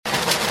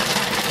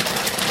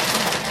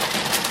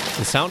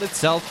The sound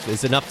itself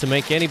is enough to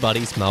make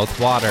anybody's mouth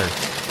water.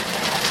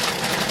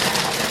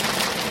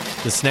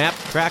 The snap,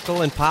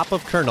 crackle, and pop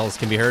of kernels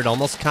can be heard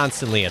almost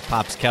constantly at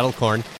Pop's Kettle Corn,